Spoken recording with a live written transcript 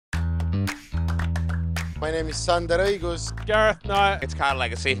My name is Sander Õigus. Gareth Knight. It's Card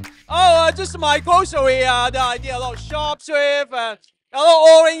Legacy. Oh, just my grocery. The idea, a lot of shops with, a lot of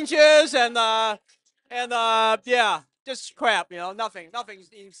oranges and yeah, just crap. You know, nothing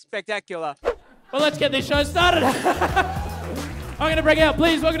spectacular. Well, let's get this show started. I'm going to bring out,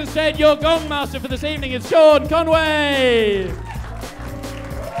 please welcome to the stage your gong master for this evening. It's Sean Conway.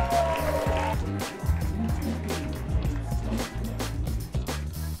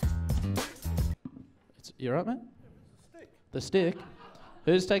 You right, man? The stick.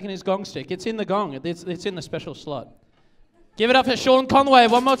 Who's taking his gong stick? It's in the gong. It's in the special slot. Give it up for Sean Conway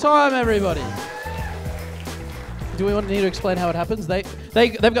one more time, everybody. Do we need to explain how it happens? They've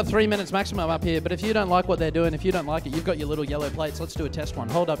got 3 minutes maximum up here, but if you don't like what they're doing, if you don't like it, you've got your little yellow plates. Let's do a test one.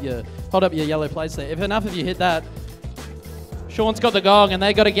 Hold up your yellow plates there. If enough of you hit that, Sean's got the gong and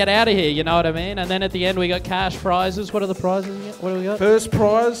they got to get out of here, you know what I mean? And then at the end we got cash prizes. What are the prizes? What do we got? First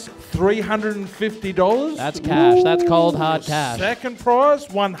prize, $350. That's cash. Ooh. That's cold hard cash. Second prize,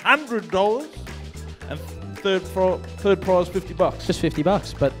 $100. And third prize, $50. Just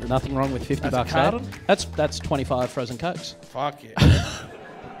 $50, but nothing wrong with $50. Eh? That's 25 frozen Cokes. Fuck yeah.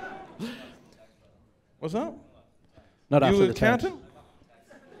 What's that? Not after you the accountant?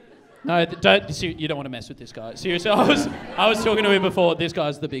 No, you don't want to mess with this guy. Seriously, I was talking to him before. This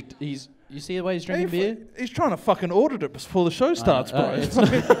guy's the big. You see the way he's drinking beer? He's trying to fucking audit it before the show starts, bro.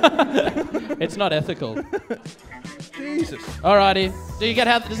 It's not ethical. Jesus. Alrighty.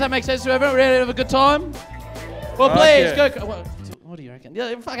 Does that make sense to everyone? Ready to have a good time? Well, please go. What do you reckon?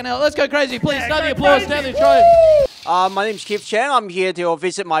 Yeah, fucking hell. Let's go crazy, please. Start the applause. Stand the show. My name's Cheng. I'm here to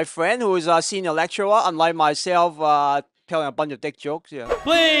visit my friend who is a senior lecturer, unlike myself. Telling a bunch of dick jokes, yeah.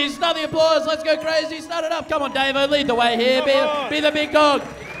 Please, start the applause. Let's go crazy. Start it up. Come on, Davo. Lead the way here. Be the big dog.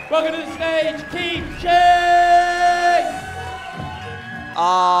 Welcome to the stage, Keith Cheng.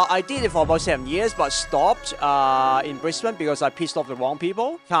 I did it for about 7 years, but stopped in Brisbane because I pissed off the wrong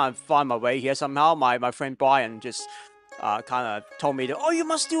people. Kind of find my way here somehow. My friend Brian just kind of told me, you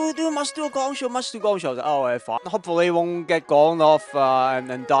must do a Gong Show, must do Gong Show. Oh, fine. Hopefully won't get gonged off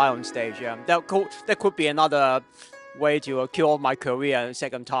and die on stage, yeah. That could be another way to kill off my career a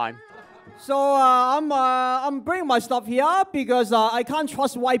second time. So I'm bringing my stuff here because I can't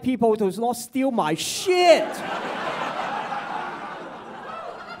trust white people to not steal my shit.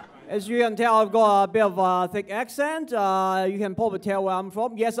 As you can tell, I've got a bit of a thick accent. You can probably tell where I'm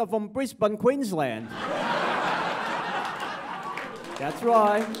from. Yes, I'm from Brisbane, Queensland. That's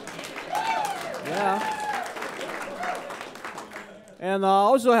right. Yeah. And I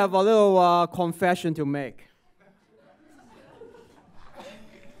also have a little confession to make.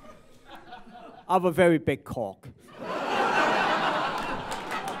 I have a very big cock.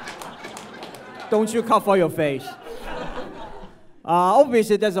 Don't you cover your face.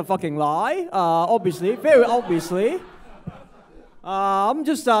 Obviously, that's a fucking lie. Obviously, very obviously. I'm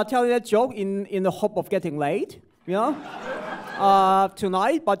just telling that joke in the hope of getting laid, you know?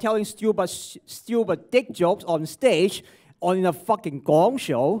 Tonight, by telling stupid dick jokes on stage in a fucking Gong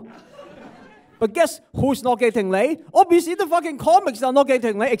Show. But guess who's not getting laid? Obviously, the fucking comics are not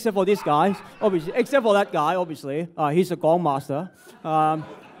getting laid, except for this guy. Obviously, except for that guy, obviously. He's a gong master.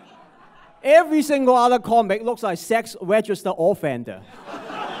 Every single other comic looks like sex register offender.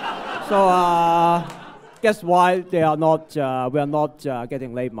 So, guess why we are not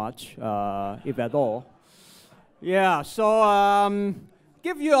getting laid much, if at all. Yeah, so,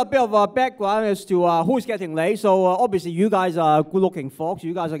 give you a bit of a background as to who's getting laid. So obviously you guys are good-looking folks.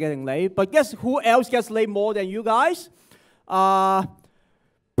 You guys are getting laid. But guess who else gets laid more than you guys?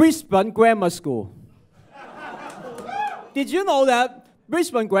 Brisbane Grammar School. Did you know that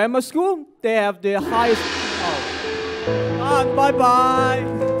Brisbane Grammar School, they have the highest... Oh. Bye-bye.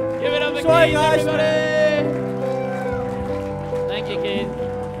 Give it up for Sorry, Keith, guys. everybody. Thank you, Keith.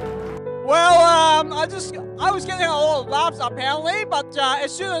 Well, I was getting a lot of laughs apparently, but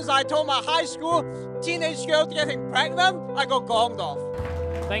as soon as I told my high school teenage girl getting pregnant, I got gonged off.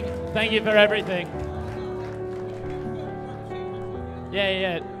 Thank you for everything.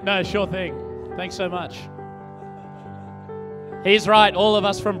 Yeah. No, sure thing. Thanks so much. He's right. All of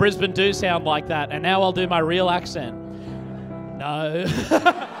us from Brisbane do sound like that. And now I'll do my real accent. No.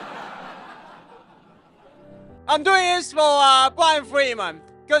 I'm doing this for Brian Freeman,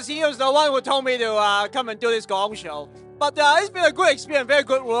 because he was the one who told me to come and do this Gong Show. But it's been a good experience, very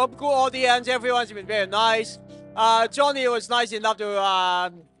good room, good audience, everyone's been very nice. Johnny was nice enough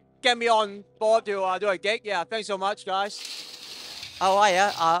to get me on board to do a gig. Yeah, thanks so much, guys. Oh,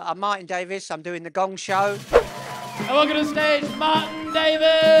 hiya, I'm Martin Davis, I'm doing the Gong Show. And welcome to the stage, Martin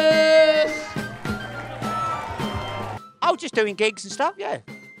Davis! Oh, just doing gigs and stuff, yeah.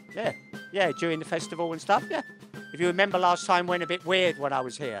 Yeah, during the festival and stuff, yeah. If you remember last time went a bit weird when I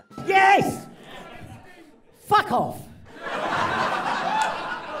was here. Yes! Fuck off!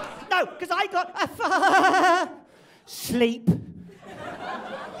 No, because I got sleep.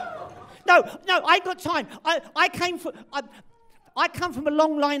 No, I ain't got time. I come from a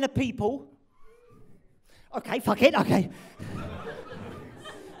long line of people. Okay, fuck it, okay.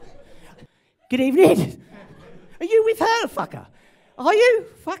 Good evening. Are you with her, fucker? Are you?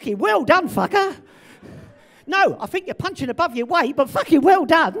 Fucking well done, fucker. No, I think you're punching above your weight, but fucking well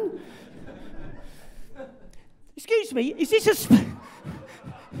done. Excuse me, is this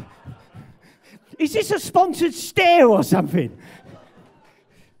a sponsored stare or something?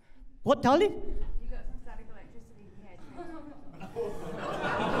 What, darling? You got some static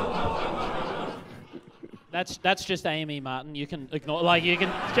electricity. That's just Amy, Martin. You can ignore, like, you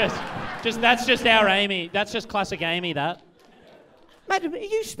can just that's just our Amy. That's just classic Amy, that. Madam, are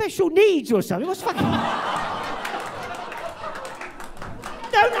you special needs or something? What's fucking...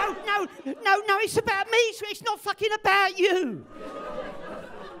 No, it's about me. It's not fucking about you.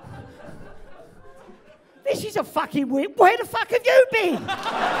 This is a fucking weird... Where the fuck have you been?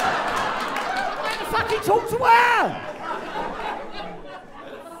 Where the fucking talk to her?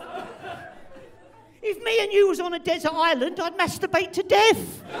 If me and you was on a desert island, I'd masturbate to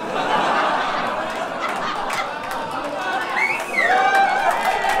death.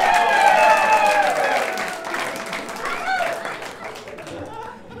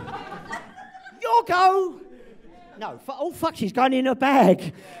 Your go. No, oh fuck, she's going in her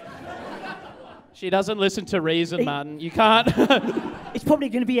bag. She doesn't listen to reason, Martin. You can't. It's probably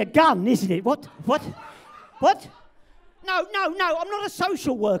going to be a gun, isn't it? What? No, I'm not a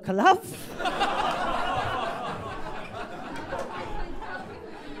social worker, love.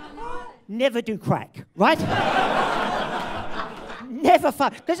 Never do crack, right? Never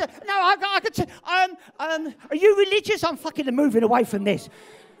fuck. Because no, I could say, are you religious? I'm fucking moving away from this.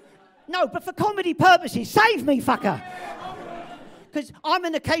 No, but for comedy purposes, save me, fucker. Because I'm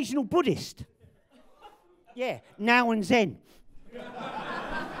an occasional Buddhist. Yeah, now and then.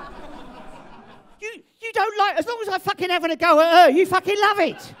 You don't like, as long as I'm fucking having a go at her, you fucking love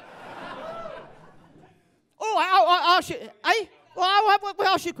it. Oh, I ask you, eh? Well,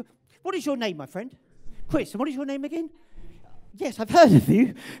 ask you, what is your name, my friend? Chris, and what is your name again? Yes, I've heard of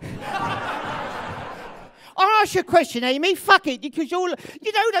you. I'll ask you a question, Amy. Fuck it, because you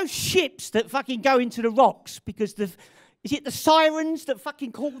know those ships that fucking go into the rocks because is it the sirens that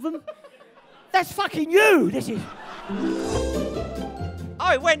fucking call them? That's fucking you. This is.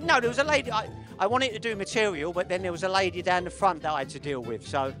 Oh, no, there was a lady. I wanted to do material, but then there was a lady down the front that I had to deal with.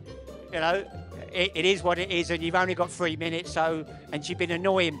 So, you know, it is what it is, and you've only got 3 minutes. So, and she'd been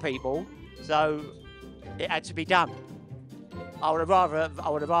annoying people, so it had to be done. I would have rather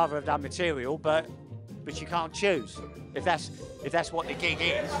have done material, but you can't choose if that's what the gig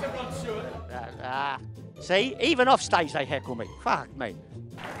is. See, even off stage they heckle me. Fuck me.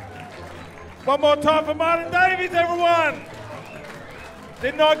 One more time for Martin Davies, everyone.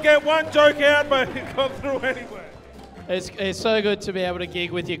 Did not get one joke out, but he got through anyway. It's so good to be able to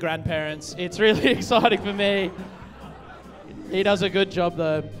gig with your grandparents. It's really exciting for me. He does a good job,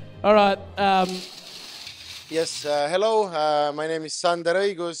 though. All right. Yes, hello. My name is Sander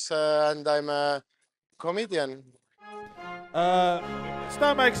Õigus, and I'm a comedian.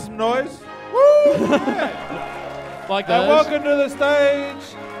 Start making some noise. Woo! Yeah. Like those. And welcome to the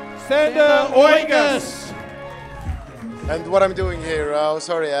stage, Sander Õigus. And what I'm doing here,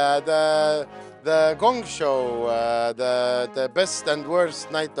 the Gong Show, the best and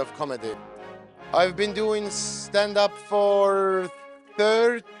worst night of comedy. I've been doing stand-up for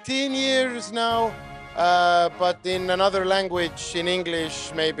 13 years now, but in another language, in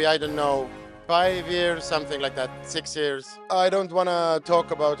English, maybe, I don't know, 5 years, something like that, 6 years. I don't want to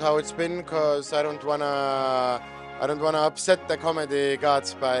talk about how it's been, because I don't want to upset the comedy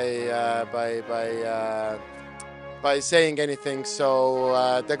gods by saying anything.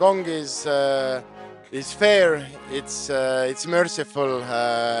 So the Gong is fair, it's merciful,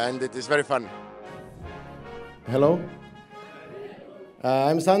 and it is very fun. Hello.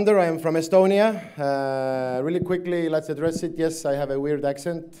 I'm Sander, I'm from Estonia. Really quickly, let's address it. Yes, I have a weird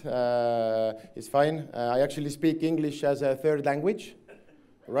accent. It's fine. I actually speak English as a third language.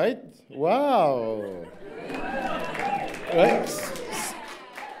 Right? Wow. Right?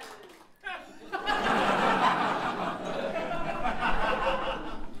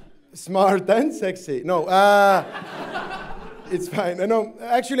 Smart and sexy. No, it's fine. No,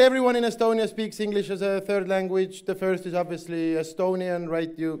 actually, everyone in Estonia speaks English as a third language. The first is obviously Estonian,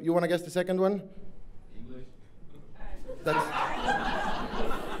 right? You want to guess the second one? English.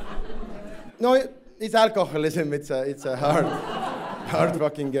 No, it's alcoholism. It's a hard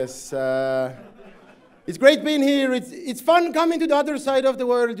fucking guess. It's great being here. It's fun coming to the other side of the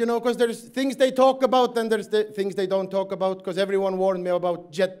world, you know, because there's things they talk about and there's the things they don't talk about, because everyone warned me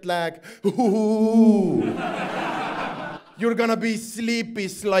about jet lag. Ooh. You're gonna be sleepy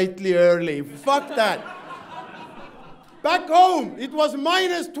slightly early. Fuck that. Back home, it was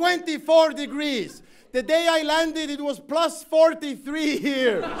minus 24 degrees. The day I landed, it was plus 43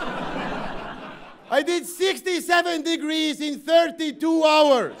 here. I did 67 degrees in 32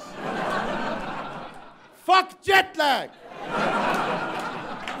 hours. Fuck jet lag.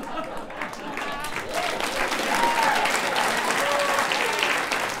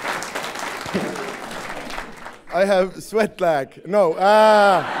 I have sweat lag. No,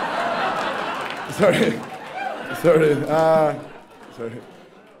 sorry.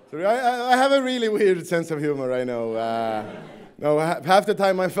 I have a really weird sense of humor, I know. No, half the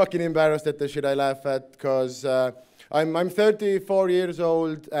time I'm fucking embarrassed at the shit I laugh at, because I'm 34 years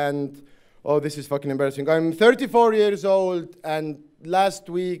old and, oh, this is fucking embarrassing. I'm 34 years old and last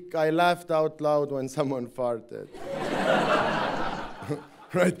week I laughed out loud when someone farted.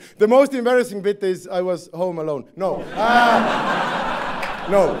 Right. The most embarrassing bit is I was home alone. No.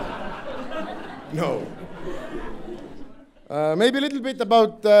 No. Maybe a little bit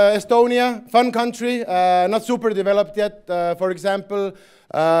about Estonia, fun country, not super developed yet. For example,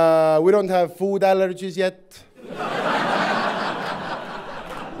 we don't have food allergies yet.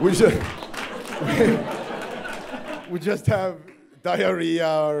 We just have diarrhea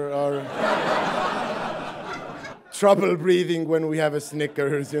or trouble breathing when we have a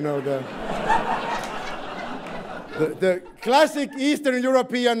Snickers, you know. The classic Eastern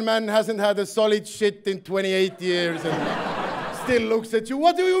European man hasn't had a solid shit in 28 years and still looks at you.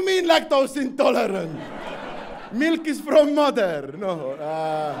 What do you mean lactose intolerant? Milk is from mother. No.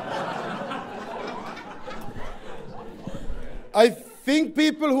 I think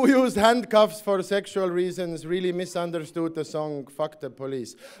people who use handcuffs for sexual reasons really misunderstood the song Fuck the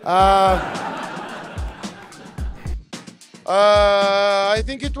Police. I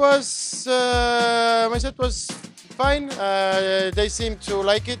think it was, my set was fine. They seem to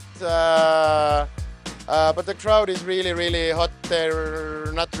like it. But the crowd is really, really hot.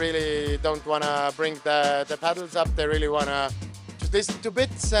 They're not really, don't want to bring the paddles up. They really want to just listen to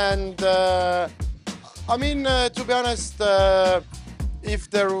bits. And I mean, to be honest, if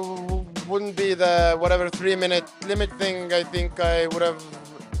there wouldn't be the whatever 3-minute limit thing, I think they would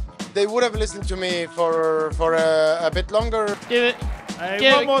have listened to me for a bit longer. Give it.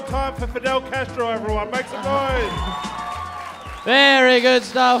 Hey, one more time for Fidel Castro, everyone. Make some noise. Very good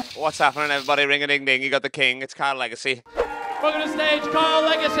stuff. What's happening, everybody? Ring a ding ding. You got the king. It's Carl Legacy. Welcome to the stage, Carl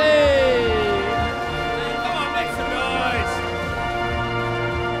Legacy. Come on, make some noise.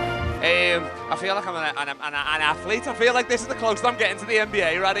 I feel like I'm an athlete. I feel like this is the closest I'm getting to the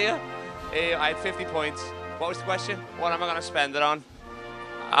NBA right here. I had 50 points. What was the question? What am I going to spend it on?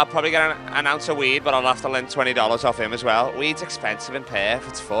 I'll probably get an ounce of weed, but I'll have to lend $20 off him as well. Weed's expensive in Perth.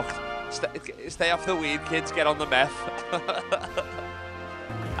 It's fucked. Stay off the weed, kids. Get on the meth.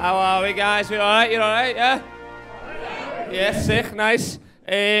 How are we, guys? We all right? You all right? Yeah? Yeah, sick. Nice.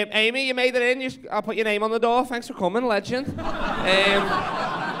 Amy, you made it in. I'll put your name on the door. Thanks for coming, legend.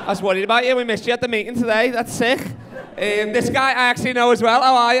 I was worried about you. We missed you at the meeting today. That's sick. This guy I actually know as well.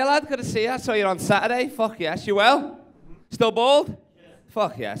 How are you, lad? Good to see you. I saw you on Saturday. Fuck yes. You well? Still bald?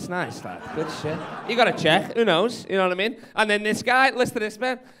 Fuck yes. Nice, lad. Good shit. You got to check. Who knows? You know what I mean? And then this guy, listen to this,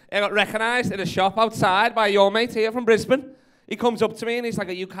 man. I got recognised in a shop outside by your mate here from Brisbane. He comes up to me and he's like,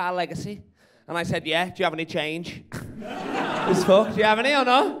 "Are you Carl Legacy?" And I said, "Yeah. Do you have any change?" It's fuck. Do you have any or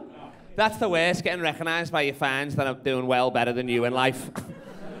no? That's the worst, getting recognised by your fans that are doing well better than you in life.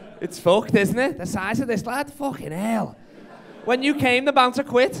 It's fucked, isn't it? The size of this lad? Fucking hell. When you came, the bouncer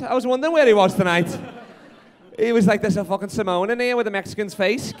quit. I was wondering where he was tonight. He was like, "There's a fucking Simone in here with a Mexican's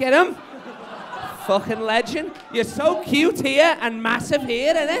face. Get him." Fucking legend. You're so cute here and massive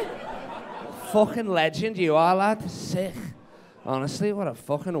here, innit? Fucking legend you are, lad. Sick. Honestly, what a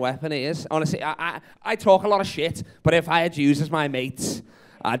fucking weapon he is. Honestly, I talk a lot of shit, but if I had you as my mates,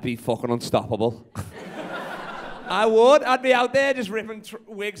 I'd be fucking unstoppable. I would. I'd be out there just ripping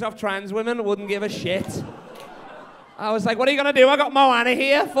wigs off trans women. Wouldn't give a shit. I was like, "What are you gonna do? I got Moana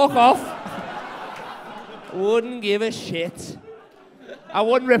here. Fuck off." Wouldn't give a shit. I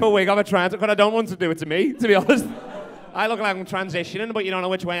wouldn't rip a wig off a trans because I don't want to do it to me, to be honest. I look like I'm transitioning, but you don't know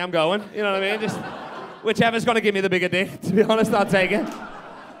which way I'm going. You know what I mean? Just whichever's gonna give me the bigger dick, to be honest, I'll take it.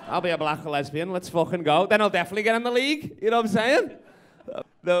 I'll be a black lesbian. Let's fucking go. Then I'll definitely get in the league. You know what I'm saying?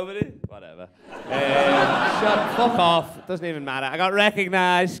 Nobody? Whatever. Fuck off. Doesn't even matter. I got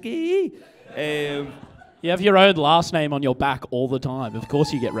recognised. Ski. You have your own last name on your back all the time. Of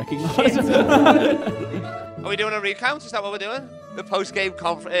course you get recognised. Are we doing a recount? Is that what we're doing? The post-game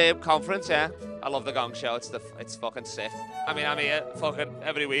conference, yeah. I love the Gong Show. It's fucking sick. I mean, I'm here fucking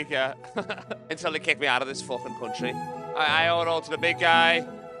every week, yeah. Until they kick me out of this fucking country. I owe it all to the big guy.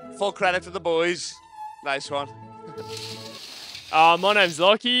 Full credit to the boys. Nice one. My name's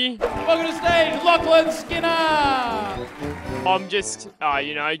Lockie. Welcome to the stage, Lachlan Skinner. I'm just,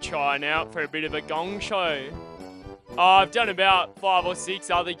 trying out for a bit of a Gong Show. I've done about 5 or 6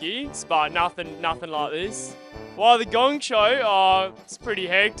 other gigs, but nothing like this. While the Gong Show, it's pretty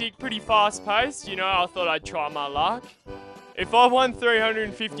hectic, pretty fast-paced. I thought I'd try my luck. If I won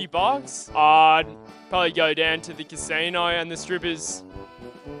 $350, I'd probably go down to the casino and the strippers.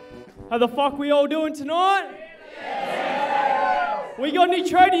 How the fuck we all doing tonight? Yeah. We got any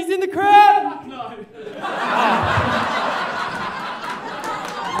tradies in the crowd? No.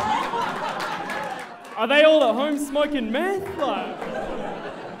 Are they all at home smoking meth? Nah.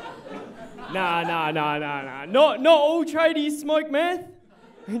 Not all tradies smoke meth.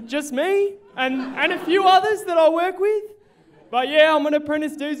 Just me and a few others that I work with. But yeah, I'm an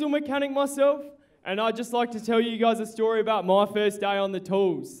apprentice diesel mechanic myself, and I'd just like to tell you guys a story about my first day on the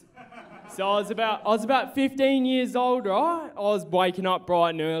tools. So I was about 15 years old, right? I was waking up bright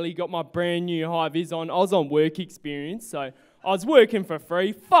and early, got my brand new high vis on. I was on work experience, so I was working for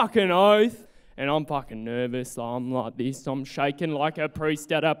free, fucking oath. And I'm fucking nervous, so I'm like this, I'm shaking like a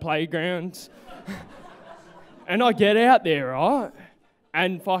priest at a playground. And I get out there, right?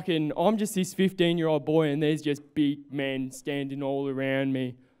 And fucking, I'm just this 15-year-old boy, and there's just big men standing all around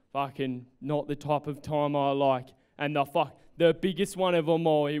me. Fucking not the type of time I like. And the biggest one of them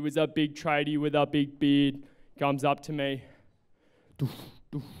all, he was a big tradie with a big beard, comes up to me.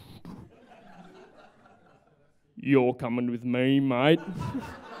 You're coming with me, mate.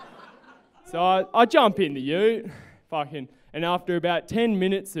 So I jump in the ute, and after about 10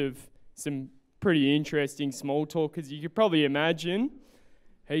 minutes of some pretty interesting small talk, because you could probably imagine,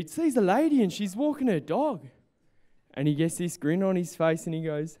 he sees a lady and she's walking her dog. And he gets this grin on his face and he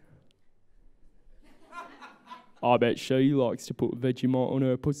goes, I bet she likes to put Vegemite on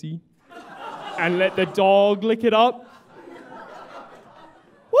her pussy and let the dog lick it up.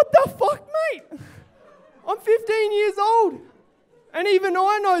 What the fuck, mate? I'm 15 years old. And even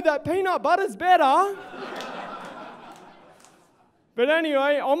I know that peanut butter's better. But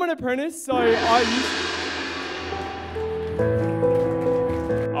anyway, I'm an apprentice, so I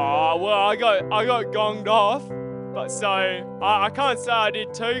got gonged off, but so I can't say I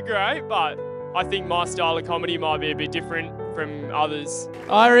did too great, but I think my style of comedy might be a bit different from others.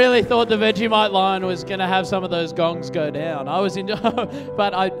 I really thought the Vegemite line was going to have some of those gongs go down.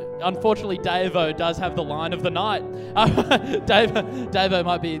 But unfortunately, Davo does have the line of the night. Davo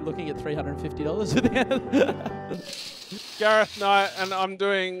might be looking at $350 at the end. Gareth Knight, and I'm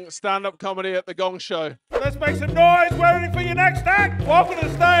doing stand-up comedy at the Gong Show. Let's make some noise. We're ready for your next act. Welcome to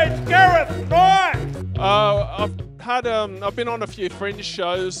the stage, Gareth Knight. I've been on a few fringe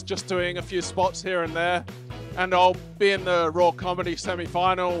shows, just doing a few spots here and there, and I'll be in the Raw Comedy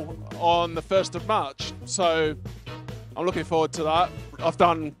semi-final on the 1st of March. So I'm looking forward to that. I've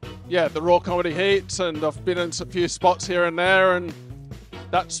done, the Raw Comedy heats, and I've been in a few spots here and there, and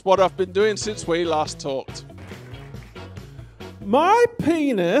that's what I've been doing since we last talked. My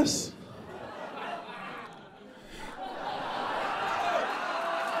penis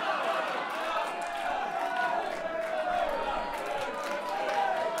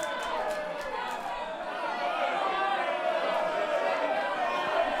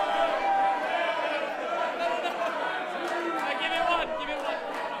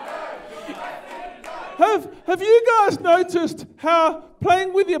Have you guys noticed how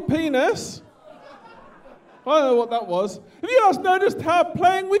playing with your penis, I don't know what that was. Have you guys noticed how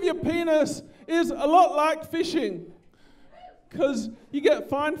playing with your penis is a lot like fishing? Because you get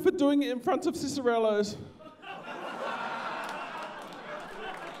fined for doing it in front of Cicerellos.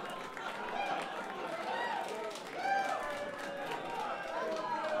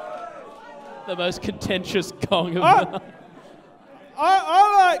 The most contentious gong of the night.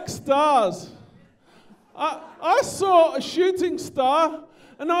 I like stars. I saw a shooting star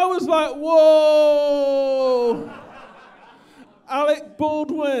and I was like, whoa, Alec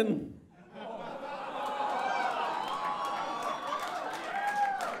Baldwin.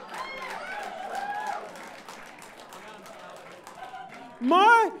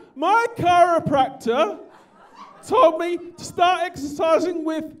 My chiropractor told me to start exercising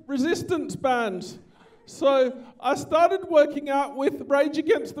with resistance bands So I started working out with Rage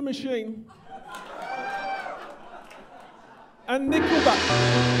Against the Machine and Nickelback.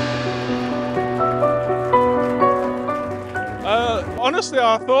 Honestly,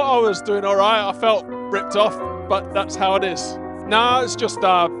 I thought I was doing all right. I felt ripped off, but that's how it is. No, it's just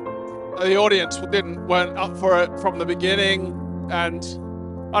the audience weren't up for it from the beginning, and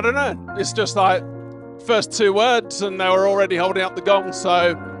I don't know. It's just like first 2 words, and they were already holding up the gong.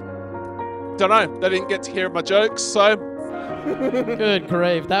 So don't know. They didn't get to hear my jokes. So good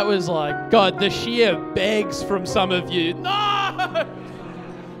grief, that was like God. The sheer begs from some of you. No,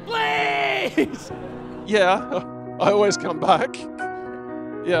 please. Yeah, I always come back.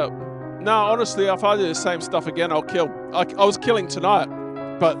 Yeah. No, honestly, if I do the same stuff again, I'll kill. I was killing tonight,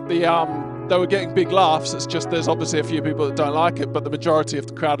 but they were getting big laughs. It's just there's obviously a few people that don't like it, but the majority of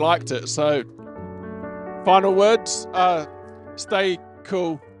the crowd liked it. So, final words: stay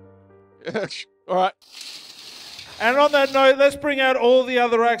cool. All right. And on that note, let's bring out all the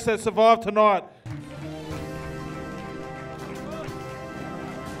other acts that survived tonight.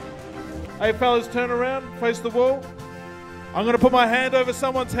 Hey, fellas, turn around, face the wall. I'm going to put my hand over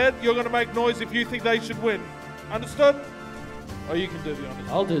someone's head. You're going to make noise if you think they should win. Understood? Or you can do the honours.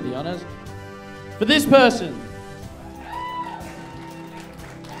 I'll do the honours. For this person.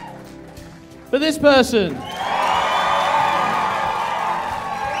 For this person.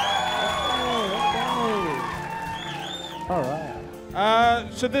 All right.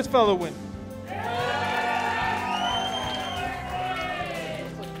 Should this fella win?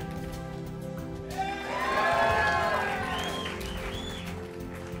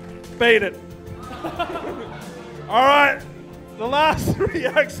 Beat it. All right. The last 3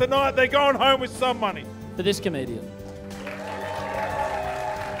 acts tonight, they're going home with some money. For this comedian.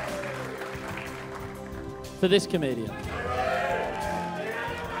 For this comedian.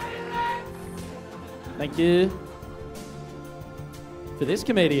 Thank you. For this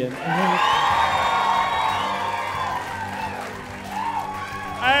comedian.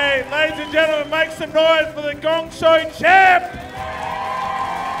 Hey, ladies and gentlemen, make some noise for the Gong Show champ!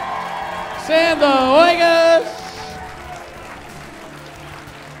 Õigus.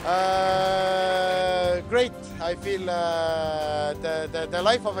 Great. I feel the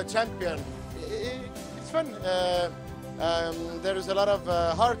life of a champion. It's fun. There is a lot of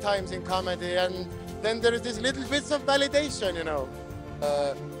hard times in comedy, and then there is this little bits of validation, you know.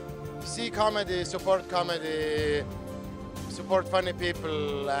 See comedy, support funny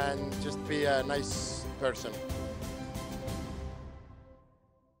people, and just be a nice person.